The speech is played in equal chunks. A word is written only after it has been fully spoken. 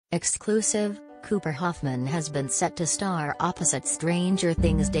Exclusive: Cooper Hoffman has been set to star opposite Stranger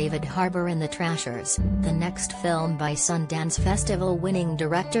Things David Harbour in The Trashers, the next film by Sundance Festival winning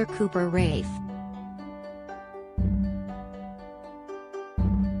director Cooper Raiff.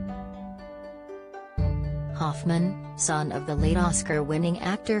 Hoffman, son of the late Oscar-winning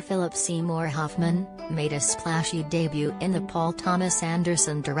actor Philip Seymour Hoffman, made a splashy debut in the Paul Thomas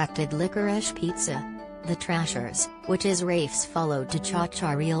Anderson-directed Licorice Pizza. The Trashers, which is Raiff's follow to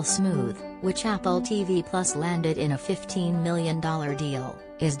Cha-Cha Real Smooth, which Apple TV Plus landed in a $15 million deal,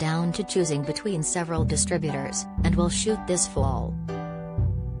 is down to choosing between several distributors, and will shoot this fall.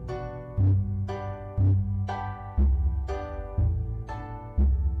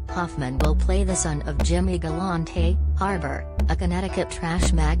 Hoffman will play the son of Jimmy Galante, Harbour, a Connecticut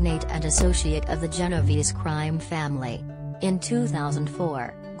trash magnate and associate of the Genovese crime family. In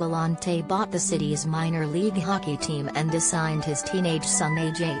 2004, Galante bought the city's minor league hockey team and assigned his teenage son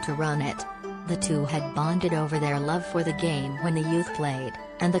AJ to run it. The two had bonded over their love for the game when the youth played,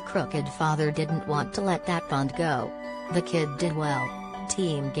 and the crooked father didn't want to let that bond go. The kid did well.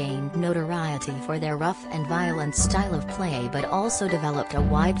 Team gained notoriety for their rough and violent style of play but also developed a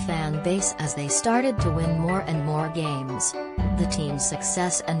wide fan base as they started to win more and more games. The team's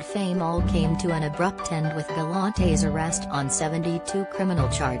success and fame all came to an abrupt end with Galante's arrest on 72 criminal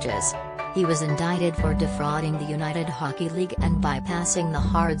charges. He was indicted for defrauding the United Hockey League and bypassing the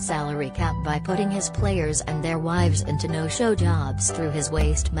hard salary cap by putting his players and their wives into no-show jobs through his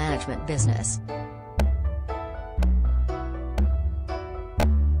waste management business.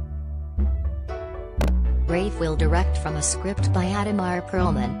 Raiff will direct from a script by Adamar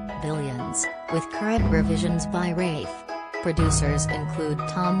Perlman, Billions, with current revisions by Raiff. Producers include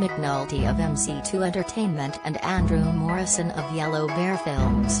Tom McNulty of MC2 Entertainment and Andrew Morrison of Yellow Bear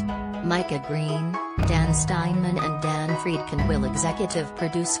Films. Micah Green, Dan Steinman and Dan Friedkin will executive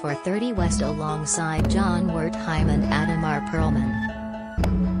produce for 30 West alongside John Wertheim and Adamar Perlman.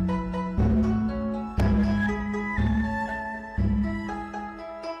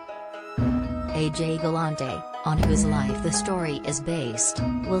 AJ Galante, on whose life the story is based,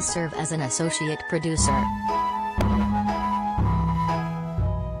 will serve as an associate producer.